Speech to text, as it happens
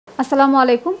আসসালামু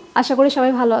আলাইকুম, আশা করি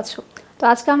সবাই ভালো আছো। তো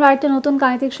আজকে আমরা আরেকটা নতুন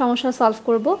গাণিতিক সমস্যা সলভ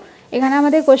করব। এখানে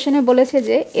আমাদের কোশ্চেনে বলেছে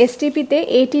যে এসটিপিতে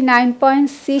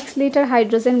 89.6 লিটার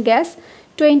হাইড্রোজেন গ্যাস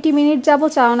 20 মিনিট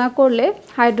যাবত চালনা করলে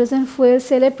হাইড্রোজেন ফুয়েল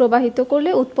সেলে প্রবাহিত করলে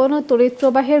উৎপন্ন তড়িৎ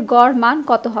প্রবাহের গড় মান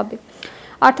কত হবে।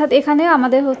 অর্থাৎ এখানে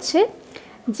আমাদের হচ্ছে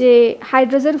যে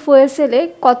হাইড্রোজেন ফুয়েল সেলে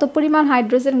কত পরিমাণ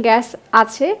হাইড্রোজেন গ্যাস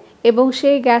আছে এবং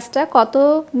সেই গ্যাসটা কত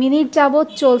মিনিট যাবত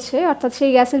চলছে, অর্থাৎ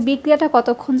সেই গ্যাসের বিক্রিয়াটা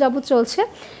কতক্ষণ যাবত চলছে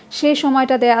সেই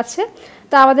সময়টা দেওয়া আছে।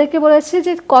 তো আমাদেরকে বলেছে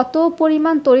যে কত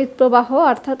পরিমাণ তড়িৎ প্রবাহ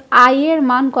অর্থাৎ আই এর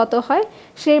মান কত হয়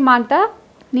সেই মানটা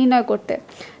নির্ণয় করতে।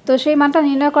 তো সেই মানটা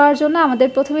নির্ণয় করার জন্য আমাদের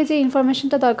প্রথমে যে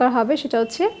ইনফরমেশনটা দরকার হবে সেটা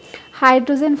হচ্ছে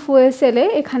হাইড্রোজেন ফুয়েল সেলে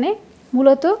এখানে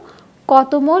মূলত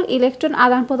কত মোল ইলেকট্রন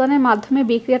আদান প্রদানের মাধ্যমে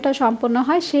বিক্রিয়াটা সম্পন্ন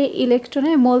হয় সেই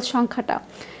ইলেকট্রনের মোল সংখ্যাটা,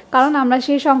 কারণ আমরা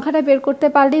সেই সংখ্যাটা বের করতে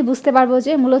পারলেই বুঝতে পারবো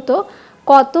যে মূলত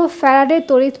কত ফ্যারাডে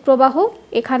তড়িৎ প্রবাহ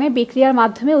এখানে বিক্রিয়ার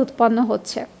মাধ্যমে উৎপন্ন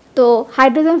হচ্ছে। তো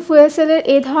হাইড্রোজেন ফুয়েল সেলের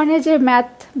এই ধরনের যে ম্যাথ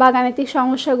বা গাণিতিক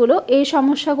সমস্যাগুলো, এই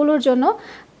সমস্যাগুলোর জন্য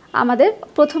আমাদের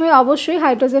প্রথমে অবশ্যই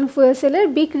হাইড্রোজেন ফুয়েল সেলের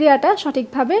বিক্রিয়াটা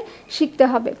সঠিকভাবে শিখতে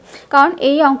হবে, কারণ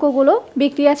এই অঙ্কগুলো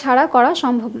বিক্রিয়া ছাড়া করা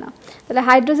সম্ভব না। তাহলে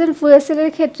হাইড্রোজেন ফুয়েল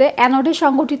সেলের ক্ষেত্রে অ্যানোডে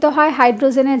সংঘটিত হয়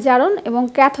হাইড্রোজেনের জারণ এবং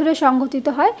ক্যাথোডে সংঘটিত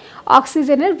হয়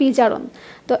অক্সিজেনের বিজারণ।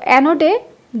 তো অ্যানোডে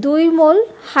 2 মোল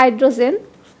হাইড্রোজেন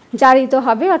জারিত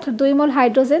হবে, অর্থাৎ 2 মোল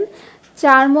হাইড্রোজেন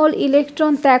 4 মোল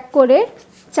ইলেকট্রন ত্যাগ করে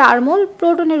 4 মোল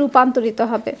প্রোটনে রূপান্তরিত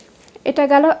হবে। এটা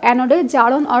গেল অ্যানোডে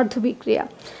জারণ অর্ধ বিক্রিয়া।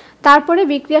 তারপরে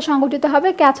বিক্রিয়া সংঘটিত হবে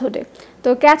ক্যাথোডে। তো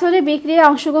ক্যাথোডে বিক্রিয়ায়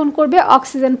অংশগ্রহণ করবে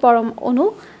অক্সিজেন পরমাণু।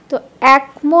 তো 1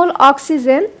 মোল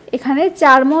অক্সিজেন এখানে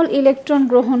 4 মোল ইলেকট্রন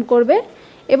গ্রহণ করবে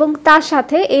এবং তার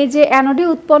সাথে এই যে অ্যানোডে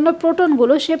উৎপন্ন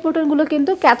প্রোটনগুলো, সেই প্রোটনগুলো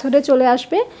কিন্তু ক্যাথোডে চলে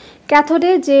আসবে।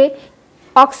 ক্যাথোডে যে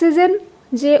অক্সিজেন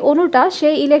যে অণুটা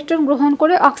সেই ইলেকট্রন গ্রহণ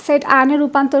করে অক্সাইড আয়নে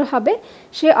রূপান্তর হবে।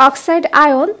 সেই অক্সাইড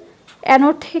আয়ন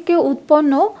অ্যানোড থেকে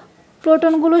উৎপন্ন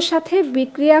প্রোটনগুলোর সাথে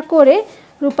বিক্রিয়া করে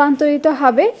রূপান্তরিত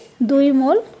হবে 2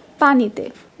 মোল পানিতে।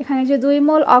 এখানে যে 2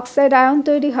 মোল অক্সাইড আয়ন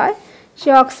তৈরি হয়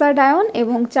সেই অক্সাইড আয়ন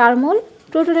এবং 4 মোল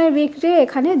প্রোটনের বিক্রিয়া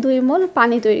এখানে 2 মোল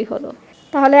পানি তৈরি হলো।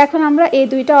 তাহলে এখন আমরা এই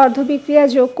দুইটা অর্ধ বিক্রিয়া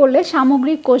যোগ করলে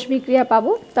সামগ্রিক কোষ বিক্রিয়া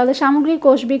পাবো। তাহলে সামগ্রিক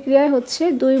কোষ বিক্রিয়ায় হচ্ছে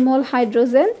 2 মোল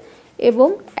হাইড্রোজেন এবং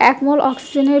 1 মোল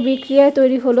অক্সিজেনের বিক্রিয়ায়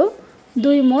তৈরি হলো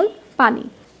 2 মোল পানি।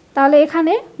 তাহলে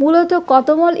এখানে মূলত কত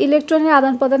মোল ইলেকট্রনের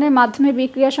আদান প্রদানের মাধ্যমে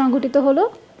বিক্রিয়া সংঘটিত হলো?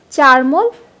 4 মোল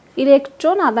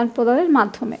ইলেকট্রন আদান প্রদানের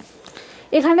মাধ্যমে।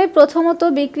 এখানে প্রথমত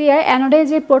বিক্রিয়ায় অ্যানোডে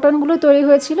যে প্রোটনগুলো তৈরি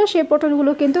হয়েছিল সেই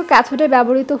প্রোটনগুলো কিন্তু ক্যাথোডে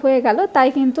ব্যবহৃত হয়ে গেল, তাই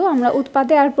কিন্তু আমরা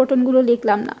উৎপাদে আর প্রোটনগুলো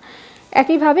লিখলাম না।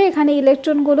 একইভাবে এখানে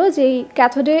ইলেকট্রনগুলো যেই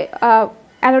ক্যাথোডে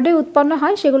অ্যানোডে উৎপন্ন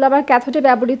হয় সেগুলো আবার ক্যাথোডে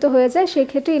ব্যবহৃত হয়ে যায়,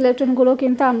 সেক্ষেত্রে ইলেকট্রনগুলো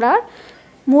কিন্তু আমরা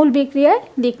মূল বিক্রিয়ায়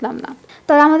লিখলাম না।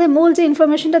 তাহলে আমাদের মূল যে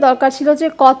ইনফরমেশনটা দরকার ছিল যে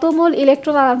কত মোল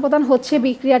ইলেকট্রন আদান প্রদান হচ্ছে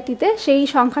বিক্রিয়াটিতে, সেই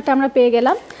সংখ্যাটা আমরা পেয়ে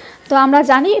গেলাম। তো আমরা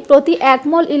জানি প্রতি 1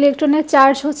 মোল ইলেকট্রনের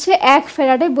চার্জ হচ্ছে 1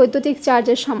 ফ্যারাডে বৈদ্যুতিক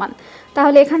চার্জের সমান।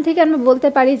 তাহলে এখান থেকে আমরা বলতে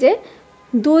পারি যে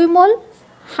 2 মোল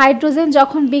হাইড্রোজেন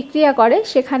যখন বিক্রিয়া করে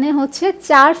সেখানে হচ্ছে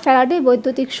 4 ফ্যারাডে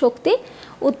বৈদ্যুতিক শক্তি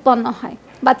উৎপন্ন হয়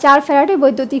বা 4 ফ্যারাডে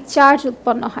বৈদ্যুতিক চার্জ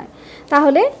উৎপন্ন হয়।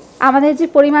 তাহলে আমাদের যে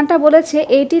পরিমাণটা বলেছে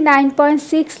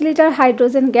 89.6 লিটার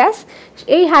হাইড্রোজেন গ্যাস,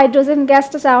 এই হাইড্রোজেন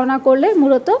গ্যাসটা চালনা করলে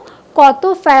মূলত কত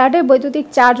ফ্যারাডে বৈদ্যুতিক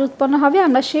চার্জ উৎপন্ন হবে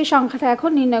আমরা সেই সংখ্যাটা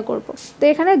এখন নির্ণয় করব। তো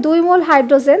এখানে 2 মোল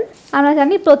হাইড্রোজেন, আমরা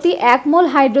জানি প্রতি 1 মোল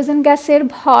হাইড্রোজেন গ্যাসের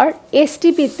ভর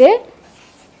এসটিপিতে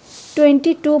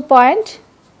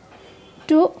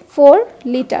 22.24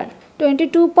 লিটার।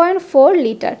 22.4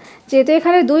 লিটার। যেহেতু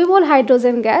এখানে 2 মোল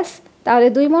হাইড্রোজেন গ্যাস, তাহলে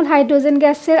 2 মোল হাইড্রোজেন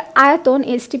গ্যাসের আয়তন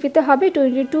এসটিপিতে হবে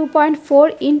 22.4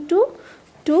 ইন্টু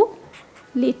 2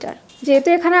 লিটার। যেহেতু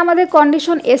এখানে আমাদের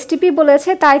কন্ডিশন এসটিপি বলেছে,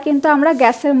 তাই কিন্তু আমরা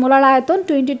গ্যাসের মোলার আয়তন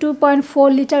 22.4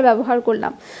 লিটার ব্যবহার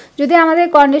করলাম। যদি আমাদের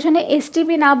কন্ডিশনে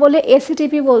এসটিপি না বলে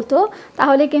এসিটিপি বলতো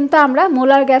তাহলে কিন্তু আমরা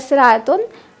মোলার গ্যাসের আয়তন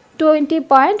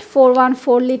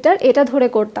 20.414 লিটার এটা ধরে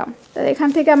করতাম। তাহলে এখান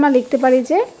থেকে আমরা লিখতে পারি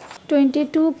যে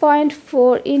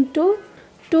 22.4 ইন্টু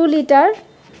 2 লিটার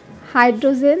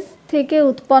হাইড্রোজেন থেকে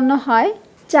উৎপন্ন হয়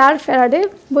 4 ফ্যারাডে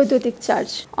বৈদ্যুতিক চার্জ।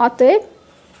 অতএব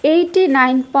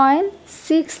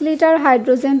 89.6 লিটার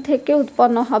হাইড্রোজেন থেকে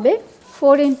উৎপন্ন হবে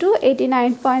 4 into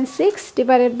 89.6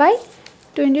 divided by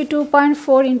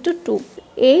 22.4 into 2,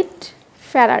 8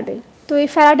 Faraday. তো এই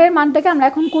ফ্যারাডের মানটাকে আমরা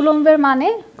এখন কুলম্বের মানে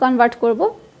কনভার্ট করব।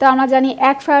 তো আমরা জানি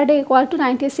 1 ফ্যারাডে ইকুয়াল টু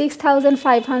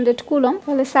 96,500 কুলম্ব,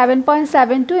 তাহলে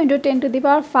 7.72 into 10 to the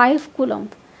power 5 coulomb.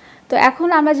 তো এখন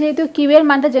আমরা যেহেতু কিউয়ের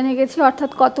মানটা জেনে গেছি,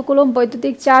 অর্থাৎ কত কুলম্ব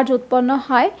বৈদ্যুতিক চার্জ উৎপন্ন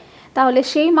হয়, তাহলে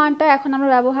সেই মানটা এখন আমরা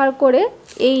ব্যবহার করে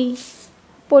এই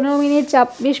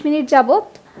 20 মিনিট যাবত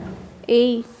এই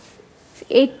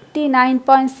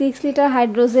 89.6 লিটার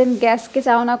হাইড্রোজেন গ্যাসকে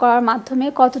চালনা করার মাধ্যমে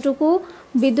কতটুকু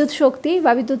বিদ্যুৎ শক্তি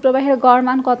বা বিদ্যুৎ প্রবাহের গড়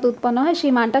মান কত উৎপন্ন হয়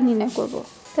সেই মানটা নির্ণয় করব।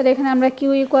 তাহলে এখানে আমরা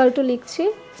কিউ ইকুয়াল টু লিখছি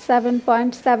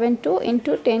 7.72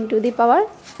 ইন্টু 10⁵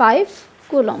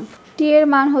 কুলম্ব। টি এর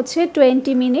মান হচ্ছে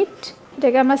 20 মিনিট,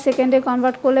 এটাকে আমরা সেকেন্ডে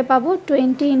কনভার্ট করলে পাবো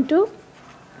 20 ইন্টু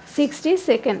 60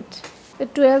 সেকেন্ড,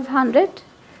 1200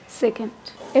 সেকেন্ড।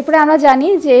 এরপরে আমরা জানি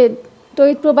যে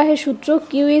তড়িৎ প্রবাহের সূত্র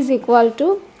Q is equal to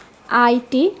I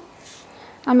T.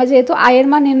 আমরা যেহেতু আই এর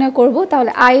মান নির্ণয় করব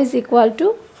তাহলে I is equal to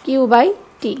Q by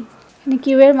T. এখানে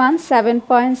কিউ এর মান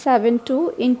 7.72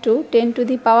 ইন্টু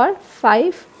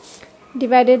 10⁵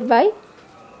 ডিভাইডেড বাই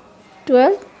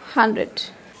 1200।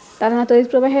 তার মানে তড়িৎ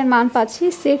প্রবাহের মান পাচ্ছি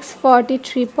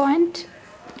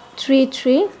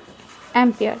 643.33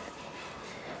 অ্যাম্পিয়ার।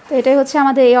 তো এটাই হচ্ছে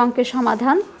আমাদের এই অঙ্কের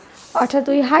সমাধান। অর্থাৎ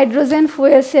ওই হাইড্রোজেন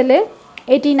ফুয়েল সেলে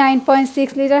 89.6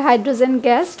 লিটার হাইড্রোজেন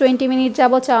গ্যাস 20 মিনিট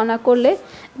যাবত চালনা করলে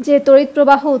যে তড়িৎ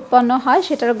প্রবাহ উৎপন্ন হয়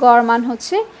সেটার গড় মান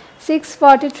হচ্ছে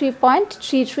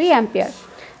 643.33 অ্যাম্পিয়ার।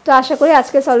 তো আশা করি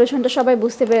আজকের সলিউশনটা সবাই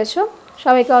বুঝতে পেরেছো।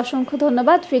 সবাইকে অসংখ্য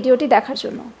ধন্যবাদ ভিডিওটি দেখার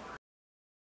জন্য।